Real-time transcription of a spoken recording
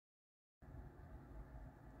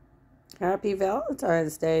Happy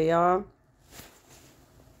Valentine's Day, y'all.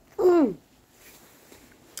 I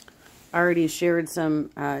already shared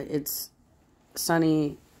some, it's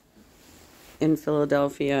sunny in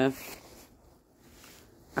Philadelphia,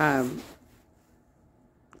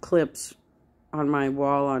 clips on my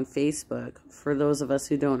wall on Facebook for those of us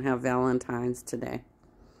who don't have Valentine's today.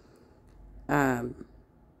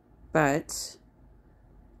 But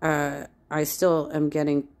I still am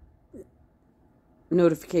getting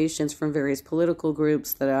notifications from various political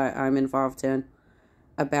groups that I'm involved in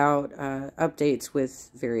about updates with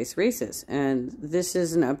various races. And this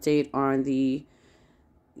is an update on the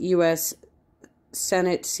U.S.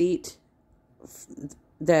 Senate seat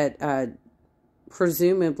that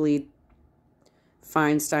presumably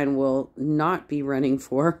Feinstein will not be running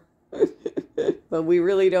for. But we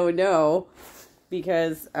really don't know,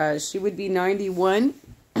 because she would be 91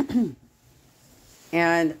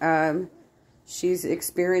 and she's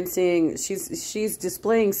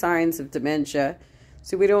displaying signs of dementia.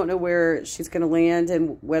 So we don't know where she's going to land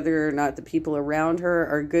and whether or not the people around her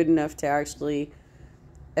are good enough to actually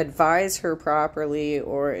advise her properly,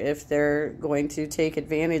 or if they're going to take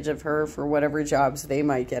advantage of her for whatever jobs they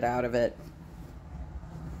might get out of it.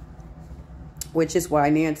 Which is why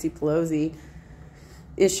Nancy Pelosi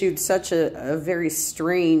issued such a very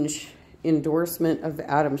strange endorsement of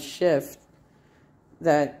Adam Schiff,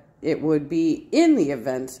 that it would be in the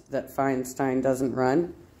event that Feinstein doesn't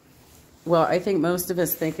run. Well, I think most of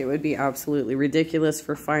us think it would be absolutely ridiculous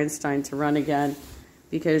for Feinstein to run again,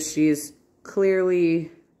 because she's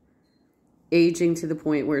clearly aging to the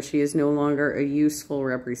point where she is no longer a useful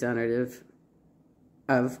representative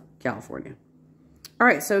of California. All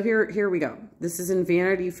right, so here we go. This is in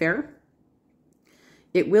Vanity Fair.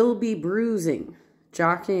 It will be bruising.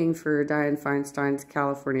 Jockeying for Dianne Feinstein's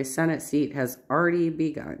California Senate seat has already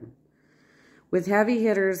begun. With heavy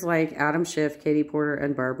hitters like Adam Schiff, Katie Porter,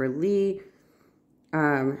 and Barbara Lee.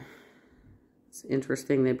 It's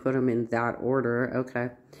interesting they put them in that order.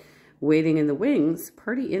 Okay. Waiting in the wings,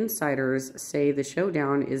 party insiders say the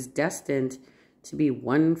showdown is destined to be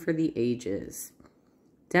one for the ages.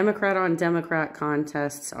 Democrat-on-Democrat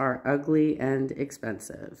contests are ugly and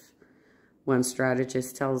expensive, one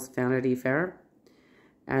strategist tells Vanity Fair.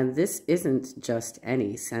 And this isn't just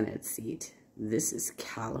any Senate seat. This is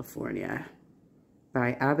California.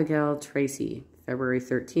 By Abigail Tracy, February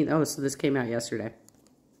 13th. Oh, so this came out yesterday.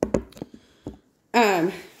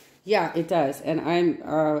 Yeah, it does. And I'm,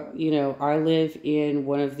 I live in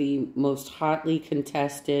one of the most hotly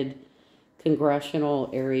contested congressional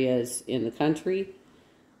areas in the country.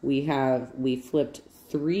 We flipped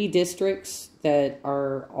 3 districts that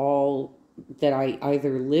are all that I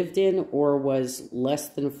either lived in or was less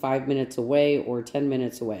than 5 minutes away or 10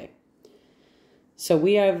 minutes away. So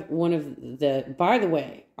we have one of the, by the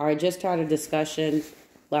way, I just had a discussion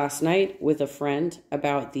last night with a friend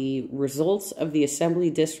about the results of the Assembly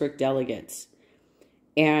District delegates.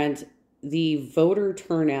 And the voter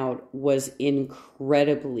turnout was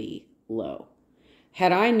incredibly low.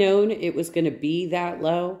 Had I known it was going to be that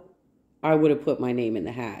low, I would have put my name in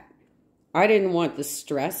the hat. I didn't want the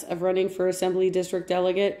stress of running for Assembly District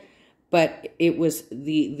delegate, but it was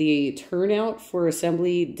the turnout for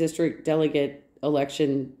Assembly District delegate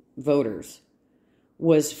election voters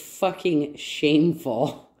was fucking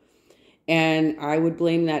shameful. And I would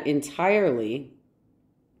blame that entirely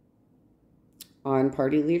on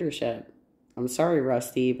party leadership. I'm sorry,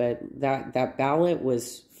 Rusty, but that ballot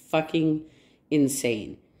was fucking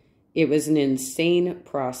insane. It was an insane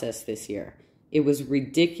process this year. It was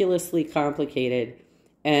ridiculously complicated,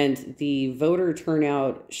 and the voter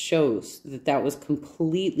turnout shows that that was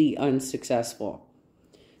completely unsuccessful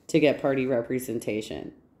to get party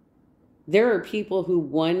representation. There are people who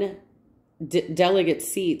won delegate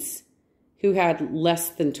seats who had less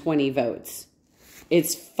than 20 votes.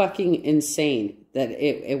 It's fucking insane that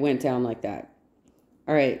it went down like that.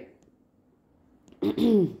 All right.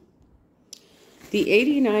 The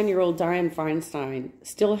 89-year-old Dianne Feinstein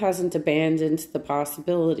still hasn't abandoned the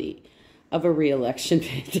possibility of a re-election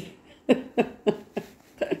bid.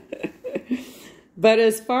 But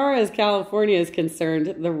as far as California is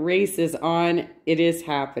concerned, the race is on. It is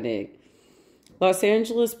happening. Los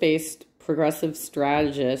Angeles-based progressive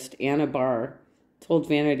strategist Anna Barr told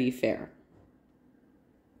Vanity Fair.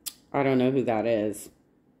 I don't know who that is.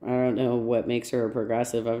 I don't know what makes her a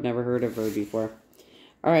progressive. I've never heard of her before.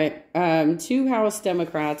 All right, 2 House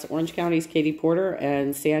Democrats, Orange County's Katie Porter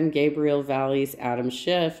and San Gabriel Valley's Adam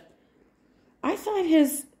Schiff. I thought he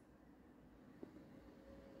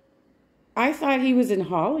was in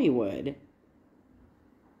Hollywood.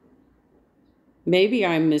 Maybe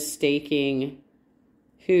I'm mistaking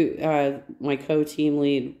who my co-team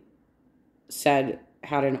lead said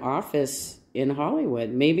had an office in Hollywood.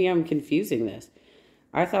 Maybe I'm confusing this.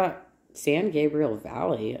 I thought San Gabriel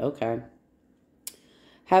Valley, okay.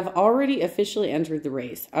 Have already officially entered the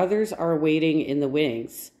race. Others are waiting in the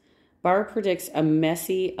wings. Barr predicts a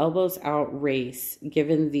messy, elbows-out race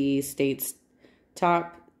given the state's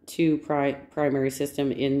top two primary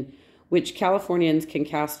system in which Californians can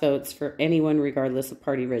cast votes for anyone regardless of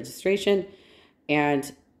party registration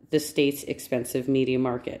and the state's expensive media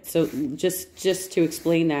market. So just to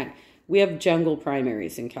explain that, we have jungle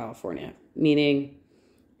primaries in California, meaning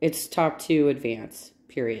it's top two advance,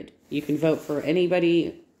 period. You can vote for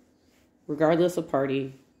anybody regardless of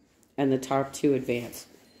party and the top two advance.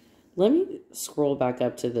 Let me scroll back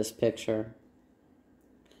up to this picture.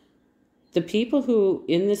 The people who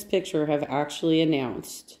in this picture have actually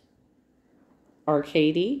announced are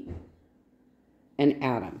Katie and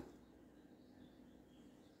Adam.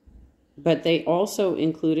 But they also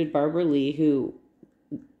included Barbara Lee, who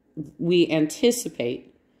we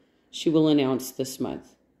anticipate she will announce this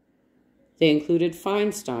month. They included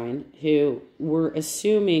Feinstein, who we're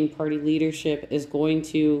assuming party leadership is going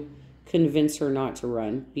to convince her not to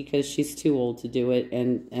run because she's too old to do it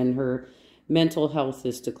and her mental health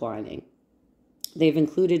is declining. They've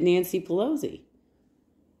included Nancy Pelosi.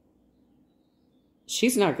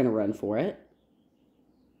 She's not going to run for it.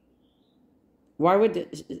 Why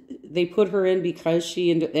would they put her in? Because she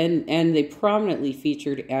and they prominently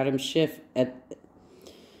featured Adam Schiff at.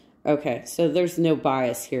 Okay, so there's no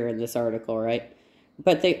bias here in this article, right?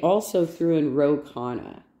 But they also threw in Ro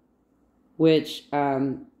Khanna, which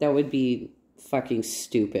that would be fucking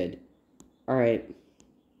stupid. All right.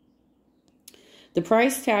 The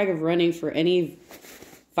price tag of running for any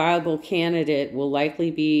viable candidate will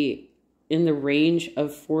likely be in the range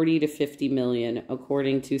of 40 to 50 million,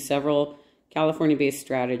 according to several California-based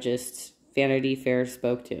strategists Vanity Fair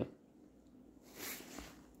spoke to.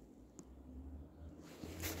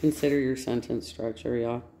 Consider your sentence structure,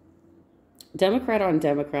 y'all. Democrat on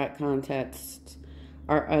Democrat contests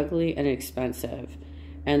are ugly and expensive.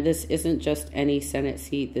 And this isn't just any Senate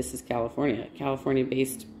seat. This is California.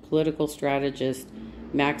 California-based political strategist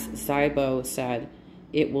Max Zybo said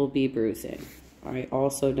it will be bruising. I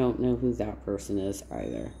also don't know who that person is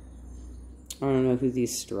either. I don't know who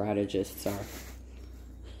these strategists are.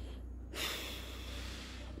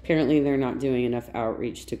 Apparently they're not doing enough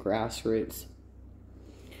outreach to grassroots.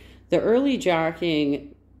 The early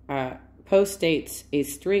jockeying post dates a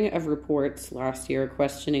string of reports last year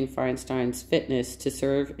questioning Feinstein's fitness to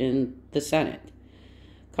serve in the Senate.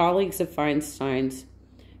 Colleagues of Feinstein's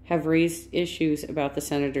have raised issues about the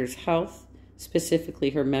senator's health,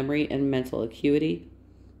 specifically her memory and mental acuity,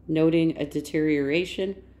 noting a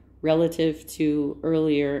deterioration relative to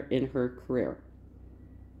earlier in her career.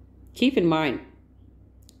 Keep in mind,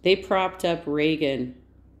 they propped up Reagan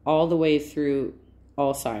all the way through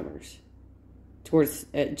Alzheimer's, towards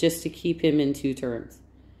just to keep him in 2 terms.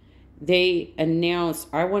 They announced,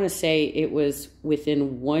 I want to say it was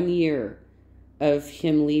within 1 year of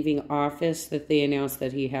him leaving office, that they announced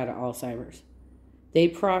that he had Alzheimer's. They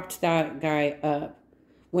propped that guy up.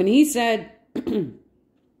 When he said,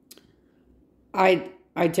 I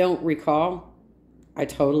don't recall, I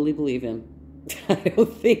totally believe him. I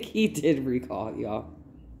don't think he did recall, y'all.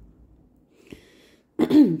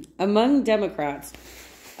 Among Democrats,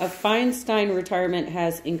 a Feinstein retirement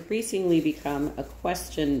has increasingly become a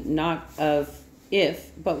question not of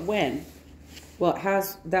if, but when. Well,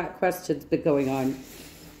 that question's been going on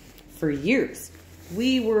for years.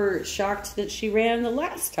 We were shocked that she ran the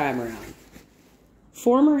last time around.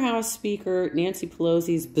 Former House Speaker Nancy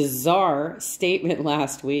Pelosi's bizarre statement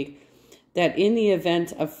last week that in the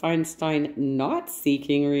event of Feinstein not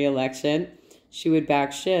seeking re-election, she would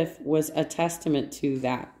back Schiff was a testament to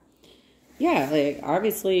that. Yeah, like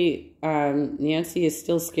obviously Nancy is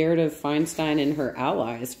still scared of Feinstein and her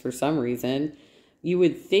allies for some reason. You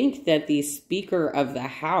would think that the Speaker of the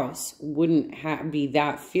House wouldn't be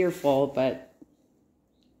that fearful, but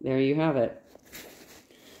there you have it.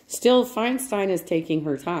 Still, Feinstein is taking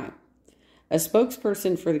her time. A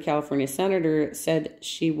spokesperson for the California senator said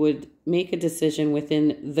she would make a decision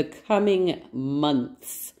within the coming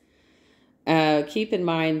months. Keep in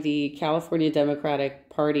mind, the California Democratic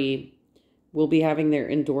Party will be having their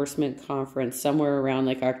endorsement conference somewhere around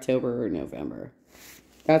like October or November.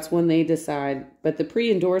 That's when they decide. But the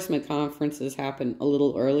pre-endorsement conferences happen a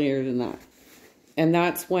little earlier than that. And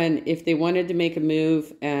that's when, if they wanted to make a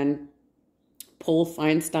move and pull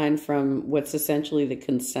Feinstein from what's essentially the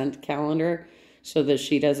consent calendar so that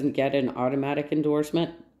she doesn't get an automatic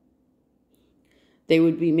endorsement, they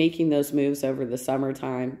would be making those moves over the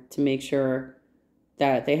summertime to make sure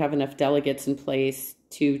that they have enough delegates in place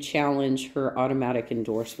to challenge her automatic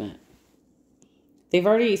endorsement. They've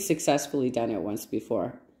already successfully done it once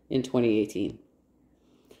before in 2018.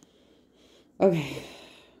 Okay.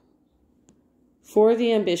 For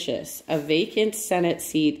the ambitious, a vacant Senate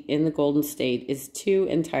seat in the Golden State is too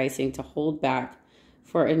enticing to hold back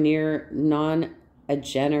for a near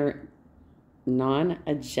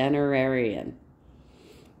non-agenarian.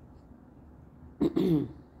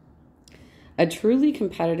 A truly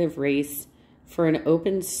competitive race for an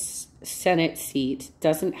open Senate seat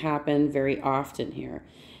doesn't happen very often here.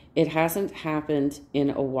 It hasn't happened in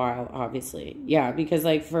a while, obviously. Yeah, because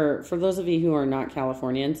like for those of you who are not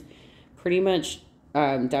Californians, pretty much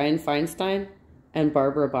Dianne Feinstein and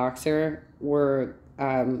Barbara Boxer were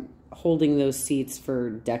holding those seats for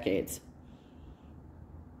decades.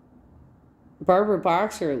 Barbara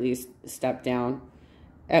Boxer at least stepped down,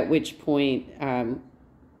 at which point I'm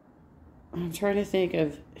trying to think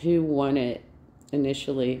of who won it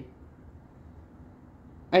initially.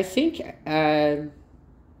 I think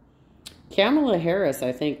Kamala Harris,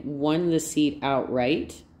 I think, won the seat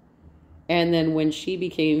outright. And then when she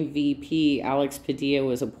became VP, Alex Padilla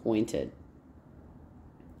was appointed.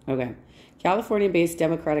 Okay. California-based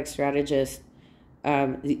Democratic strategist.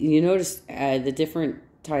 You notice the different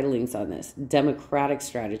titlings on this. Democratic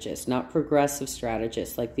strategist, not progressive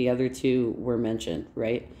strategist like the other two were mentioned,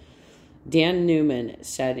 right? Dan Newman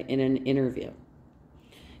said in an interview,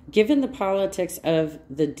 given the politics of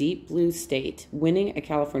the deep blue state, winning a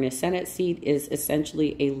California Senate seat is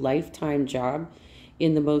essentially a lifetime job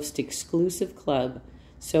in the most exclusive club,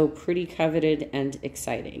 so pretty coveted and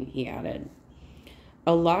exciting, he added.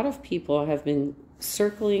 A lot of people have been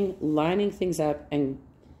circling, lining things up, and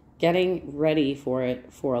getting ready for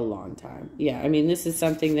it for a long time. Yeah, I mean, this is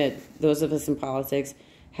something that those of us in politics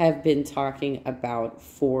have been talking about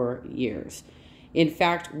for years. In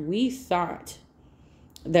fact, we thought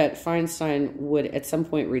that Feinstein would at some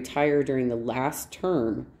point retire during the last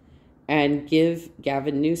term and give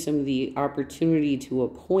Gavin Newsom the opportunity to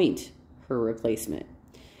appoint her replacement,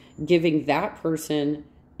 giving that person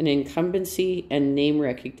an incumbency and name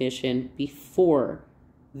recognition before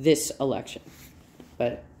this election.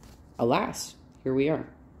 But alas, here we are.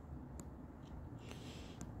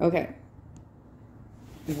 Okay.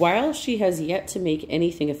 While she has yet to make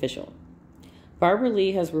anything official, Barbara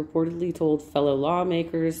Lee has reportedly told fellow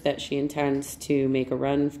lawmakers that she intends to make a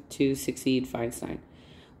run to succeed Feinstein.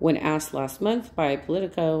 When asked last month by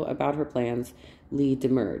Politico about her plans, Lee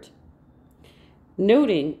demurred,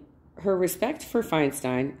 noting her respect for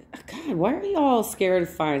Feinstein. God, why are y'all scared of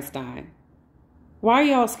Feinstein? Why are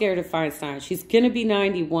y'all scared of Feinstein? She's going to be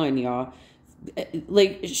 91, y'all.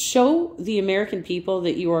 Like, show the American people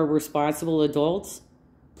that you are responsible adults,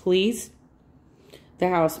 please. The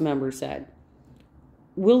House member said,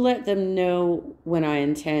 we'll let them know when I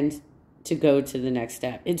intend to go to the next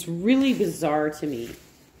step. It's really bizarre to me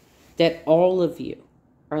that all of you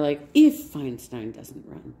are like, if Feinstein doesn't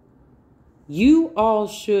run, you all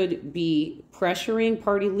should be pressuring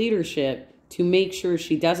party leadership to make sure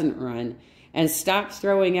she doesn't run and stop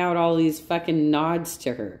throwing out all these fucking nods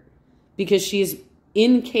to her because she's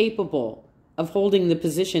incapable of holding the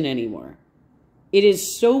position anymore. It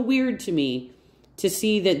is so weird to me to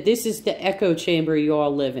see that this is the echo chamber you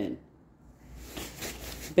all live in.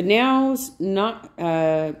 But now's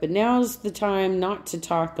the time not to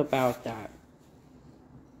talk about that.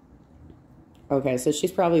 Okay, so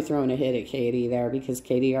she's probably throwing a hit at Katie there because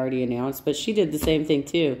Katie already announced, but she did the same thing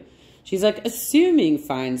too. She's like, assuming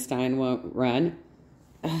Feinstein won't run.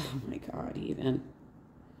 Oh my God, even.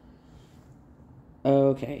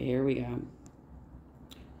 Okay, here we go.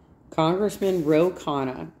 Congressman Ro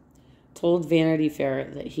Khanna told Vanity Fair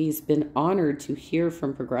that he's been honored to hear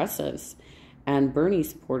from progressives and Bernie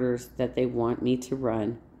supporters that they want me to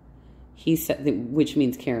run. He said, which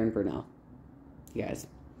means Karen Burnell, you guys.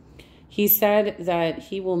 He said that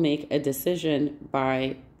he will make a decision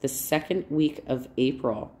by the second week of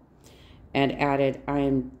April and added, I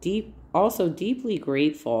am also deeply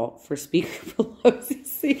grateful for Speaker Pelosi.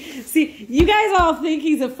 See, you guys all think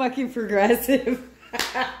he's a fucking progressive.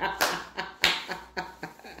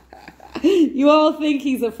 You all think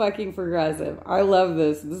he's a fucking progressive. I love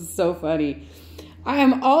this. This is so funny. I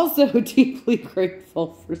am also deeply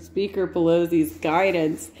grateful for Speaker Pelosi's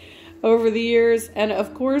guidance over the years and,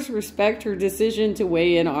 of course, respect her decision to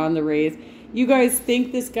weigh in on the race. You guys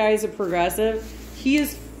think this guy's a progressive?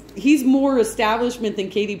 He's more establishment than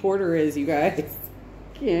Katie Porter is, you guys.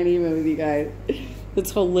 Can't even with you guys.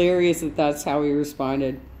 It's hilarious that that's how he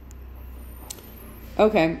responded.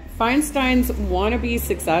 Okay, Feinstein's wannabe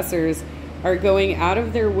successors are going out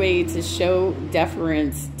of their way to show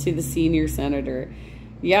deference to the senior senator.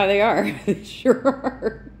 Yeah, they are. They sure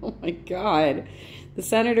are. Oh my God. The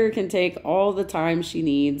senator can take all the time she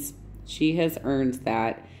needs. She has earned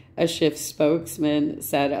that. A Schiff spokesman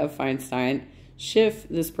said of Feinstein. Schiff,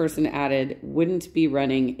 this person added, wouldn't be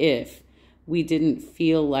running if we didn't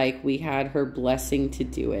feel like we had her blessing to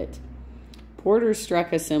do it. Porter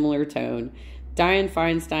struck a similar tone. Dianne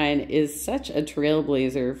Feinstein is such a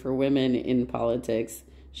trailblazer for women in politics,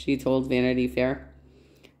 she told Vanity Fair.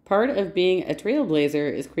 Part of being a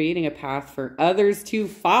trailblazer is creating a path for others to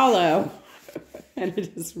follow. And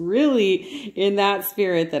it is really in that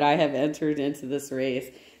spirit that I have entered into this race.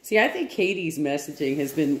 See, I think Katie's messaging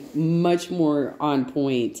has been much more on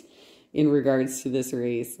point in regards to this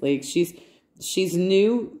race. Like she's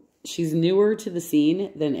newer to the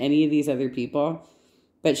scene than any of these other people.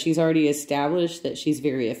 But she's already established that she's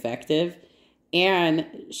very effective. And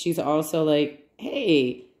she's also like,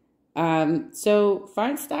 hey, so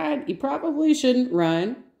Feinstein, you probably shouldn't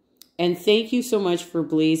run. And thank you so much for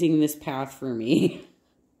blazing this path for me.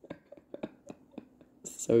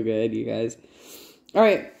 So good, you guys. All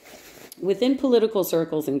right. Within political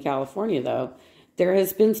circles in California, though, there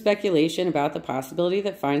has been speculation about the possibility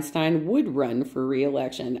that Feinstein would run for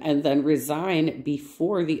re-election and then resign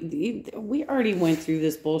before we already went through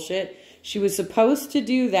this bullshit. She was supposed to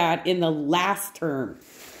do that in the last term.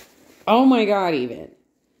 Oh my God, even.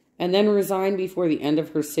 And then resign before the end of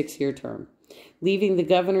her 6-year term, leaving the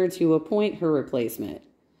governor to appoint her replacement.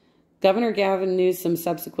 Governor Gavin Newsom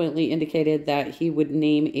subsequently indicated that he would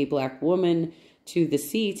name a black woman to the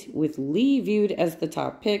seat, with Lee viewed as the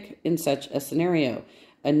top pick in such a scenario,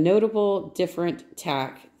 a notable different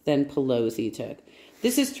tack than Pelosi took.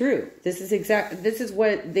 This is true. This is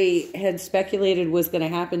what they had speculated was going to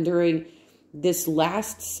happen during this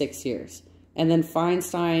last 6 years. And then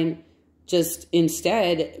Feinstein just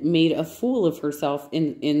instead made a fool of herself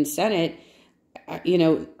in Senate, you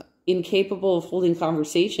know, incapable of holding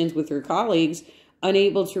conversations with her colleagues,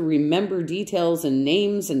 unable to remember details and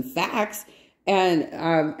names and facts, and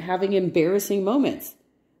having embarrassing moments.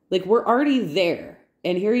 Like, we're already there.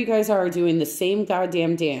 And here you guys are doing the same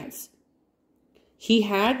goddamn dance. He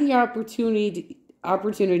had the opportunity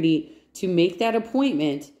to make that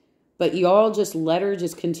appointment, but y'all just let her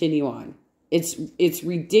just continue on. It's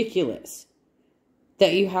ridiculous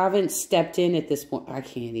that you haven't stepped in at this point. I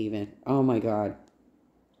can't even. Oh my God.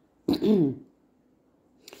 Given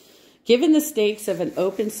the stakes of an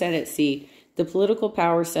open Senate seat, the political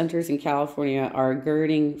power centers in California are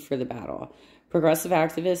girding for the battle. Progressive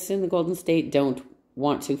activists in the Golden State don't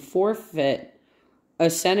want to forfeit a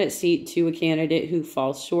Senate seat to a candidate who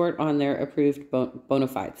falls short on their approved bona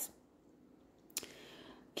fides.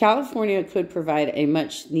 California could provide a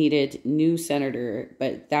much-needed new senator,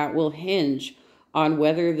 but that will hinge on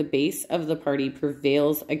whether the base of the party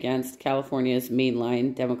prevails against California's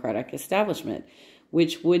mainline Democratic establishment,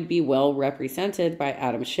 which would be well represented by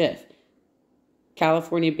Adam Schiff.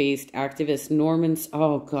 California-based activist Norman...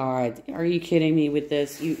 Oh, God. Are you kidding me with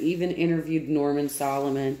this? You even interviewed Norman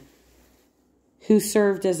Solomon, who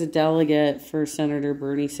served as a delegate for Senator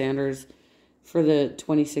Bernie Sanders for the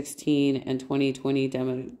 2016 and 2020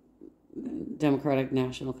 Democratic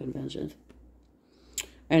National Convention,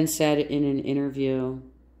 and said in an interview,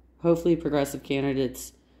 hopefully progressive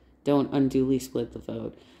candidates don't unduly split the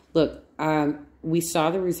vote. Look, we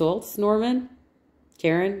saw the results, Norman,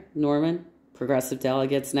 Karen, Norman, Progressive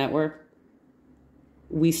Delegates Network.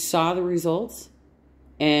 We saw the results,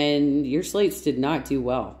 and your slates did not do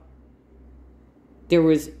well. There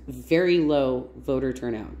was very low voter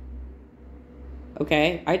turnout.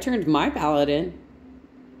 Okay, I turned my ballot in.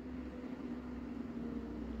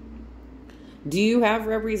 Do you have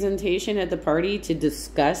representation at the party to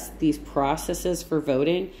discuss these processes for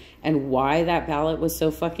voting and why that ballot was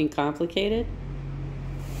so fucking complicated?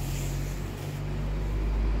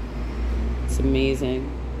 It's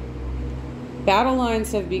amazing. Battle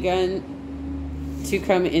lines have begun to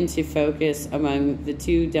come into focus among the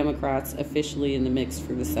two Democrats officially in the mix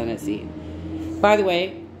for the Senate seat. By the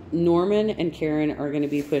way, Norman and Karen are going to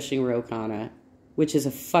be pushing Ro Khanna, which is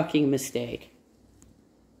a fucking mistake.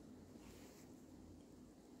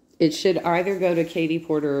 It should either go to Katie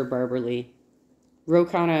Porter or Barbara Lee. Ro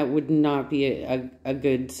Khanna would not be a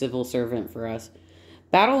good civil servant for us.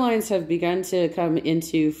 Battle lines have begun to come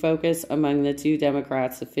into focus among the two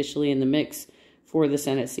Democrats officially in the mix for the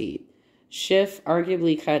Senate seat. Schiff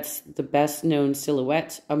arguably cuts the best-known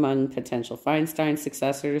silhouette among potential Feinstein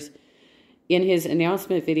successors. In his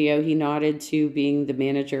announcement video, he nodded to being the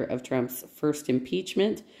manager of Trump's first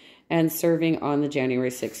impeachment and serving on the January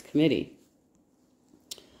 6th committee.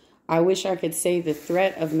 I wish I could say the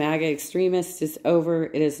threat of MAGA extremists is over.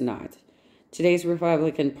 It is not. Today's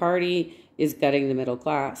Republican Party is gutting the middle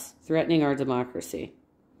class, threatening our democracy.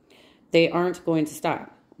 They aren't going to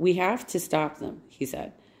stop. We have to stop them, he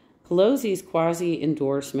said. Pelosi's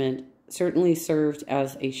quasi-endorsement certainly served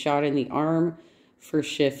as a shot in the arm for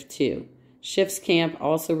Schiff, too. Schiff's camp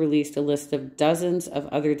also released a list of dozens of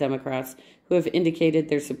other Democrats who have indicated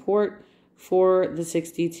their support for the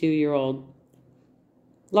 62-year-old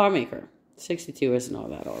lawmaker. 62 isn't all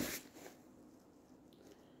that old.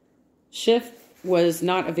 Schiff was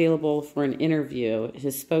not available for an interview.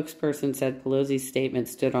 His spokesperson said Pelosi's statement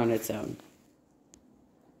stood on its own.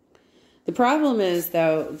 The problem is,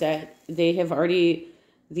 though, that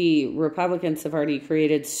the Republicans have already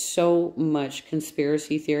created so much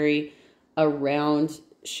conspiracy theory around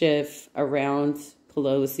Schiff, around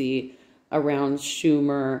Pelosi, around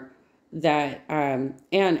Schumer, that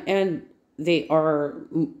and they are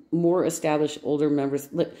more established older members.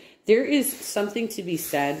 Look, there is something to be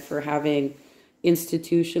said for having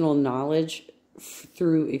institutional knowledge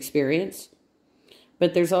through experience,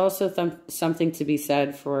 but there's also something to be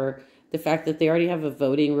said for the fact that they already have a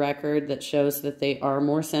voting record that shows that they are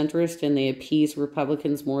more centrist and they appease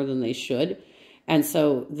Republicans more than they should. And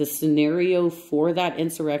so the scenario for that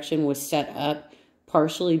insurrection was set up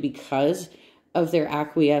partially because of their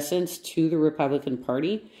acquiescence to the Republican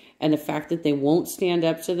Party, and the fact that they won't stand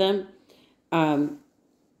up to them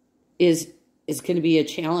is going to be a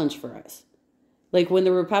challenge for us. Like, when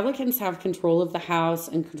the Republicans have control of the House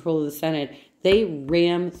and control of the Senate, they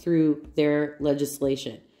ram through their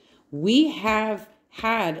legislation. We have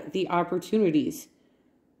had the opportunities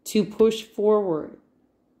to push forward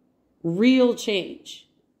real change,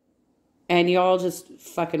 and y'all just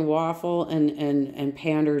fucking waffle and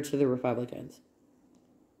pander to the Republicans.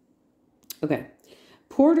 Okay.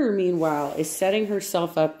 Porter, meanwhile, is setting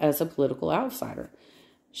herself up as a political outsider.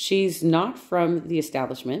 She's not from the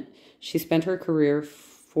establishment. She spent her career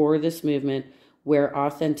for this movement where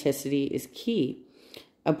authenticity is key,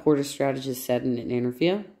 a Porter strategist said in an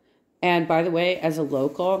interview. And by the way, as a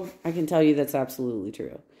local, I can tell you that's absolutely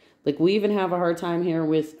true. Like, we even have a hard time here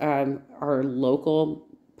with our local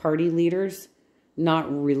party leaders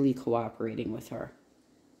not really cooperating with her.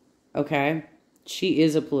 Okay? She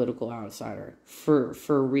is a political outsider for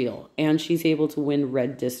real. And she's able to win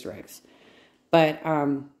red districts. But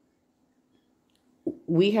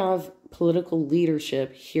we have political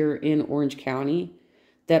leadership here in Orange County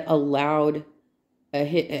that allowed a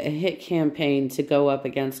hit campaign to go up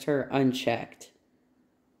against her unchecked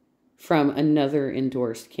from another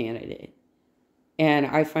endorsed candidate. And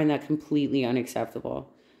I find that completely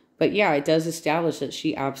unacceptable. But yeah, it does establish that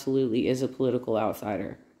she absolutely is a political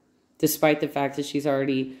outsider, despite the fact that she's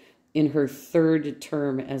already in her third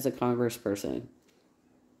term as a congressperson.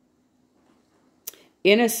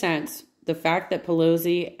 In a sense, the fact that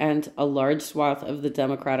Pelosi and a large swath of the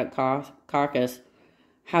Democratic caucus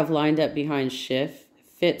have lined up behind Schiff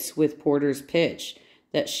fits with Porter's pitch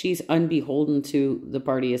that she's unbeholden to the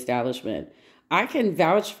party establishment. I can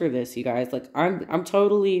vouch for this, you guys. Like,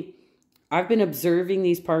 I've been observing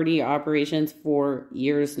these party operations for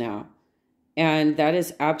years now. And that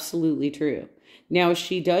is absolutely true. Now,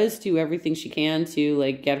 she does do everything she can to,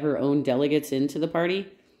 like, get her own delegates into the party.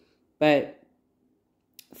 But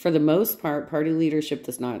for the most part, party leadership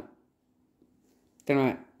they're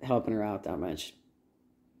not helping her out that much.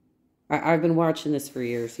 I've been watching this for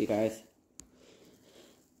years, you guys.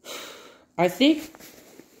 I think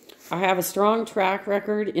I have a strong track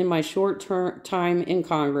record in my short time in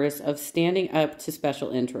Congress of standing up to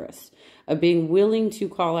special interests, of being willing to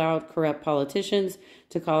call out corrupt politicians,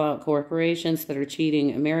 to call out corporations that are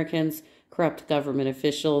cheating Americans, corrupt government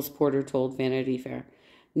officials, Porter told Vanity Fair.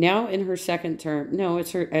 Now in her second term, no,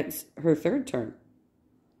 it's her third term.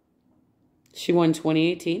 She won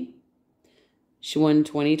 2018. She won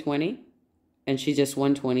 2020. And she just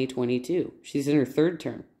won 2022. She's in her third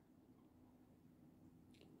term.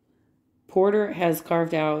 Porter has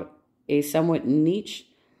carved out a somewhat niche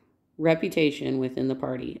reputation within the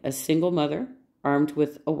party. A single mother, armed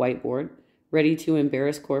with a whiteboard, ready to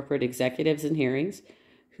embarrass corporate executives in hearings,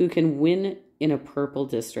 who can win in a purple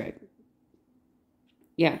district.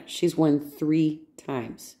 Yeah, she's won 3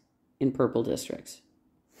 times in purple districts.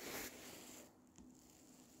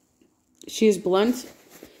 She is blunt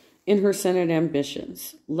in her Senate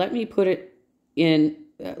ambitions. Let me put it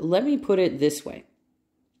this way.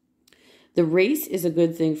 The race is a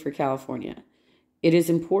good thing for California. It is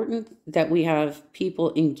important that we have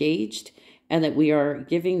people engaged and that we are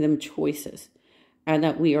giving them choices and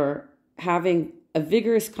that we are having a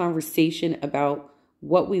vigorous conversation about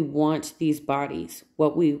what we want these bodies,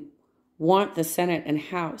 what we want the Senate and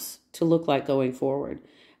House to look like going forward.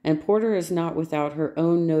 And Porter is not without her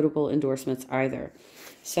own notable endorsements either.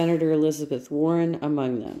 Senator Elizabeth Warren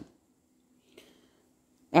among them.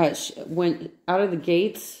 Went out of the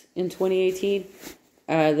gates in 2018,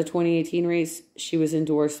 the 2018 race, she was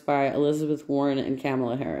endorsed by Elizabeth Warren and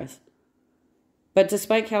Kamala Harris. But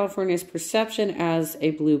despite California's perception as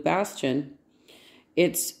a blue bastion,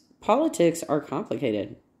 its politics are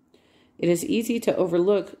complicated. It is easy to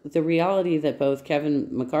overlook the reality that both Kevin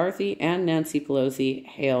McCarthy and Nancy Pelosi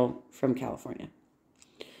hail from California.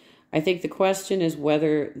 I think the question is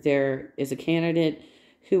whether there is a candidate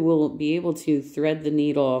who will be able to thread the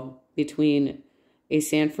needle between a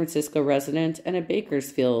San Francisco resident and a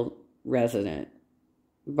Bakersfield resident.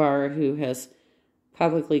 Barr, who has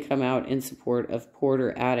publicly come out in support of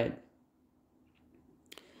Porter, added.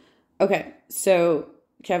 Okay, so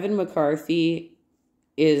Kevin McCarthy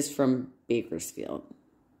is from Bakersfield,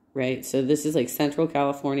 right? So this is like Central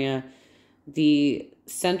California. The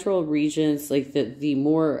central regions, like the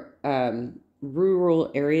more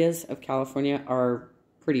rural areas of California are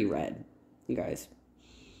pretty red, you guys.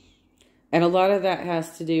 And a lot of that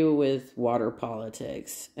has to do with water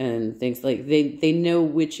politics and things like they know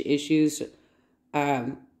which issues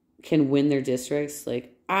can win their districts.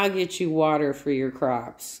 Like, I'll get you water for your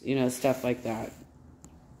crops, you know, stuff like that.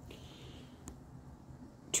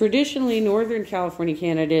 Traditionally, Northern California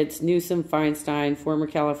candidates Newsom, Feinstein, former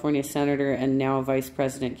California Senator and now Vice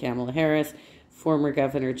President Kamala Harris, former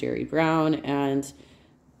Governor Jerry Brown, and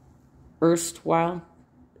erstwhile,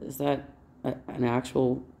 is that an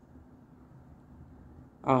actual...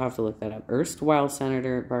 I'll have to look that up. Erstwhile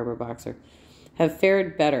Senator Barbara Boxer have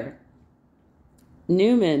fared better.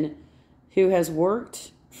 Newman, who has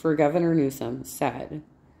worked for Governor Newsom, said,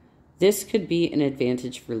 this could be an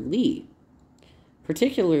advantage for Lee,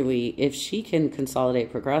 particularly if she can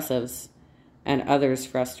consolidate progressives and others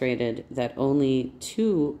frustrated that only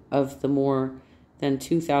 2 of the more than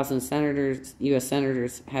 2,000 senators, U.S.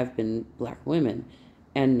 senators have been black women,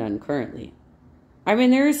 and none currently. I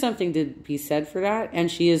mean, there is something to be said for that,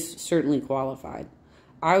 and she is certainly qualified.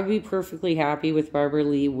 I would be perfectly happy with Barbara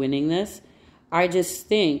Lee winning this. I just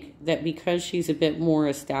think that because she's a bit more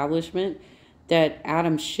establishment, that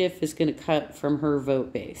Adam Schiff is going to cut from her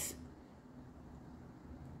vote base.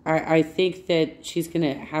 I think that she's going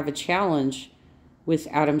to have a challenge with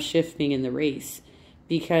Adam Schiff being in the race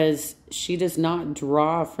because she does not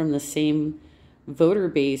draw from the same voter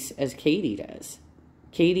base as Katie does.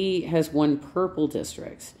 Katie has won purple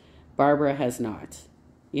districts. Barbara has not.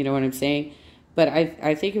 You know what I'm saying? But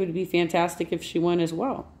I think it would be fantastic if she won as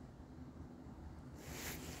well.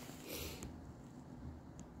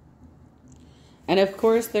 And of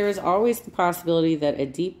course, there is always the possibility that a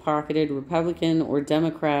deep-pocketed Republican or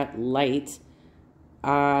Democrat light, a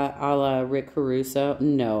la Rick Caruso,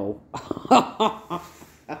 no.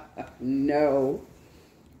 No.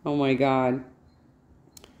 Oh my God.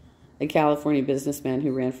 A California businessman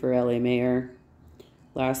who ran for LA mayor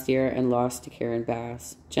last year and lost to Karen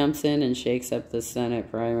Bass jumps in and shakes up the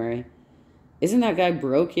Senate primary. Isn't that guy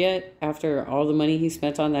broke yet after all the money he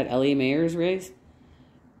spent on that LA mayor's race?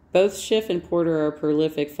 Both Schiff and Porter are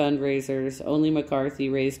prolific fundraisers. Only McCarthy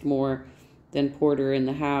raised more than Porter in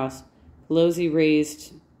the House. Pelosi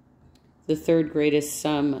raised the 3rd greatest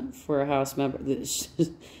sum for a House member.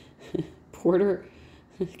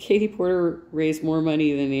 Katie Porter raised more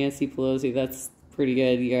money than Nancy Pelosi. That's pretty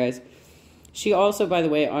good, you guys. She also, by the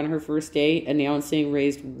way, on her first day, announcing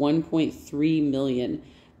raised $1.3 million,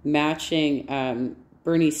 matching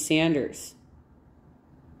Bernie Sanders.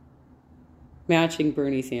 Matching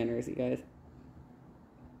Bernie Sanders, you guys.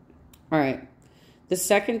 All right. The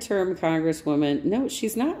second-term Congresswoman, no,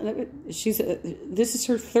 she's not. This is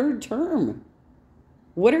her 3rd term.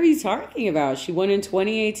 What are you talking about? She won in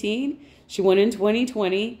 2018. She won in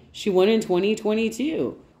 2020. She won in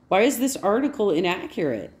 2022. Why is this article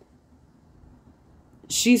inaccurate?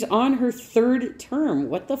 She's on her 3rd term.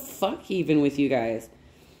 What the fuck even with you guys?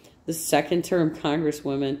 The second-term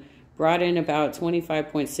Congresswoman brought in about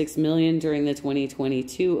 $25.6 million during the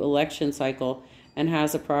 2022 election cycle and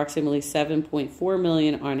has approximately $7.4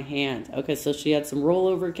 million on hand. Okay, so she had some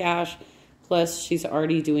rollover cash, plus she's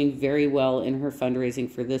already doing very well in her fundraising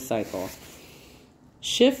for this cycle.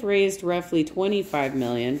 Schiff raised roughly $25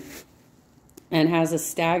 million and has a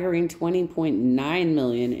staggering $20.9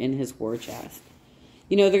 million in his war chest.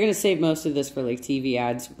 You know, they're going to save most of this for like TV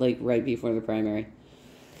ads, like right before the primary.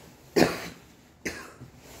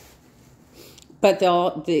 But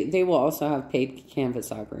they will also have paid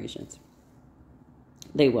canvas operations.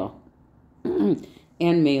 They will. and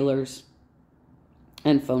mailers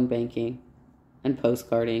and phone banking and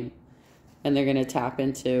postcarding. And they're going to tap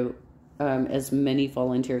into as many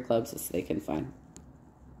volunteer clubs as they can find.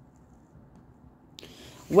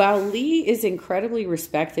 While Lee is incredibly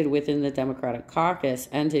respected within the Democratic caucus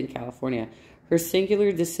and in California, her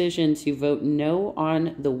singular decision to vote no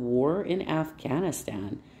on the war in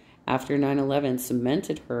Afghanistan after 9/11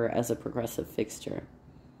 cemented her as a progressive fixture,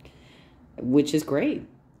 which is great.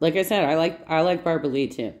 Like I said, I like Barbara Lee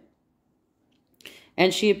too.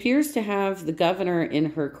 And she appears to have the governor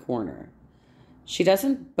in her corner. She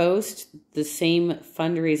doesn't boast the same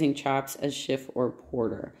fundraising chops as Schiff or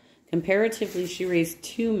Porter. Comparatively, she raised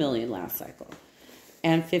 $2 million last cycle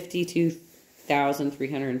and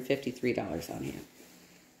 $52,353 on hand.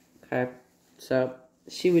 Okay, so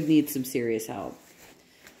she would need some serious help.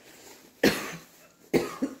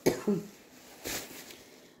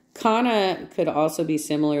 Khanna could also be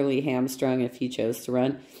similarly hamstrung if he chose to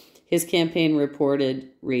run. His campaign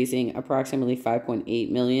reported raising approximately $5.8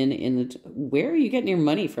 million in the. Where are you getting your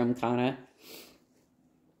money from, Khanna?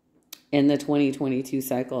 In the 2022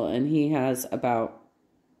 cycle, and he has about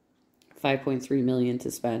 $5.3 million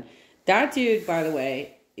to spend. That dude, by the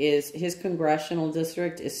way, his congressional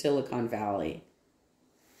district is Silicon Valley.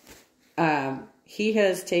 He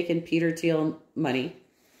has taken Peter Thiel money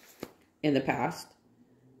in the past.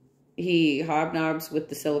 He hobnobs with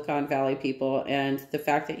the Silicon Valley people, and the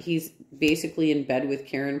fact that he's basically in bed with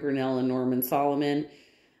Karen Brunell and Norman Solomon,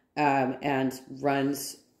 and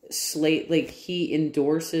runs slate, like he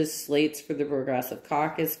endorses slates for the Progressive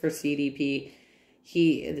Caucus for CDP.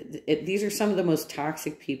 These are some of the most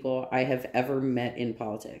toxic people I have ever met in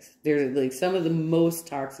politics. They're like some of the most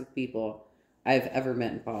toxic people I've ever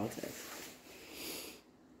met in politics.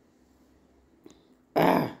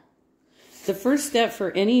 The first step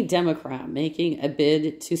for any Democrat making a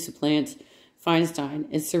bid to supplant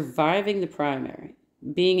Feinstein is surviving the primary.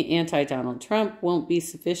 Being anti-Donald Trump won't be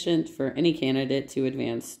sufficient for any candidate to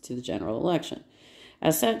advance to the general election.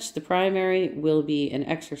 As such, the primary will be an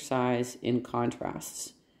exercise in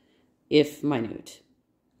contrasts, if minute.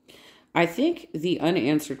 I think the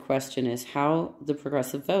unanswered question is how the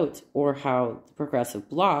progressive vote or how the progressive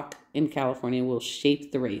bloc in California will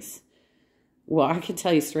shape the race. Well, I can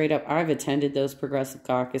tell you straight up, I've attended those progressive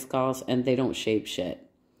caucus calls and they don't shape shit.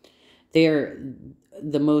 They're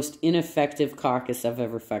the most ineffective caucus I've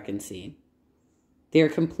ever fucking seen. They're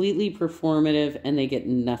completely performative and they get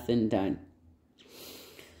nothing done.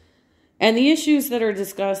 And the issues that are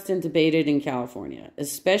discussed and debated in California,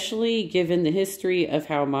 especially given the history of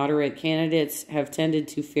how moderate candidates have tended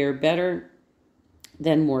to fare better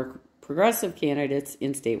than more progressive candidates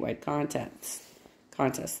in statewide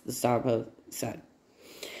contests, the Szabo said.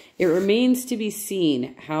 It remains to be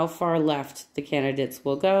seen how far left the candidates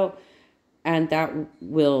will go, and that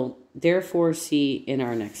will therefore see in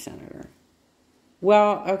our next senator.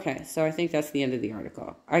 Well, okay, so I think that's the end of the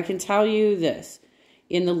article. I can tell you this.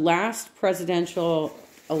 In the last presidential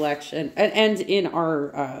election, and in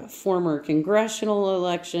our former congressional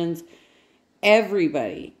elections,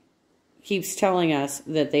 everybody keeps telling us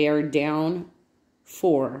that they are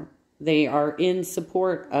they are in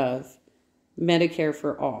support of Medicare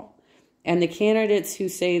for all. And the candidates who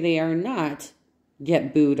say they are not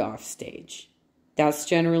get booed off stage. That's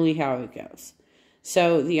generally how it goes.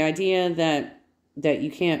 So the idea that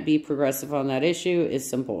you can't be progressive on that issue is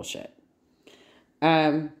some bullshit.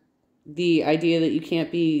 The idea that you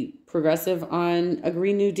can't be progressive on a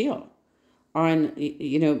Green New Deal, on,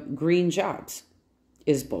 green jobs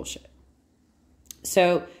is bullshit.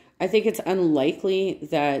 So I think it's unlikely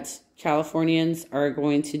that Californians are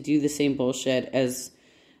going to do the same bullshit as,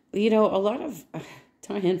 a lot of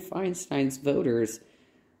Dianne Feinstein's voters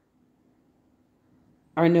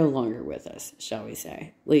are no longer with us, shall we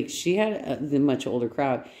say. Like, she had the much older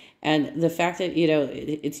crowd. And the fact that,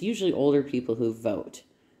 it's usually older people who vote.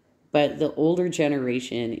 But the older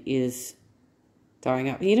generation is dying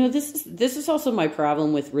out. This is also my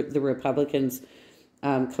problem with the Republicans'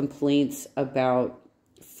 complaints about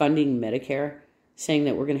funding Medicare, saying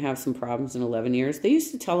that we're going to have some problems in 11 years. They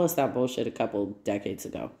used to tell us that bullshit a couple decades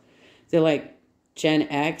ago. They're like, Gen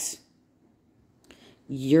X,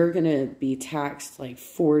 you're going to be taxed like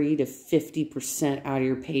 40 to 50% out of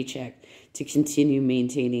your paycheck to continue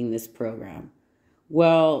maintaining this program.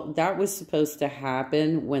 Well, that was supposed to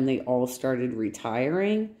happen when they all started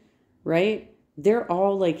retiring, right? They're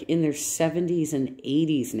all like in their 70s and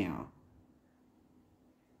 80s now.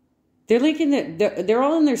 They're like they're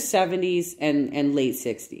all in their 70s and late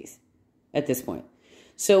 60s at this point.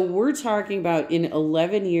 So we're talking about in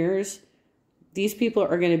 11 years, these people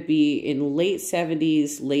are going to be in late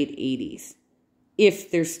 70s, late 80s,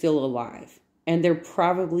 if they're still alive. And they're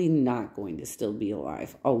probably not going to still be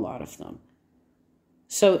alive, a lot of them.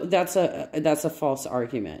 So that's a false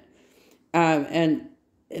argument. And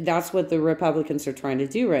that's what the Republicans are trying to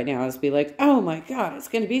do right now, is be like, oh my God, it's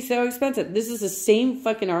going to be so expensive. This is the same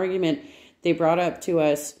fucking argument they brought up to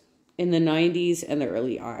us in the 90s and the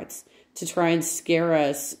early aughts to try and scare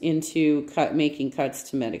us into making cuts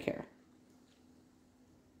to Medicare.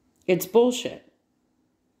 It's bullshit.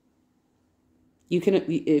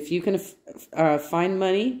 If you can find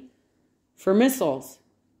money for missiles,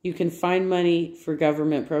 you can find money for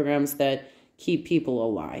government programs that keep people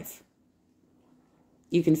alive.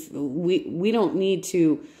 We don't need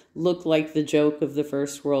to look like the joke of the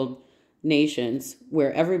first world nations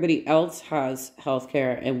where everybody else has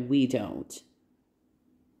healthcare and we don't.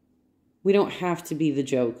 We don't have to be the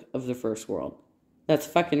joke of the first world. That's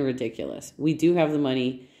fucking ridiculous. We do have the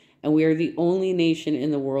money, and we are the only nation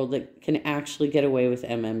in the world that can actually get away with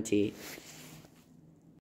MMT.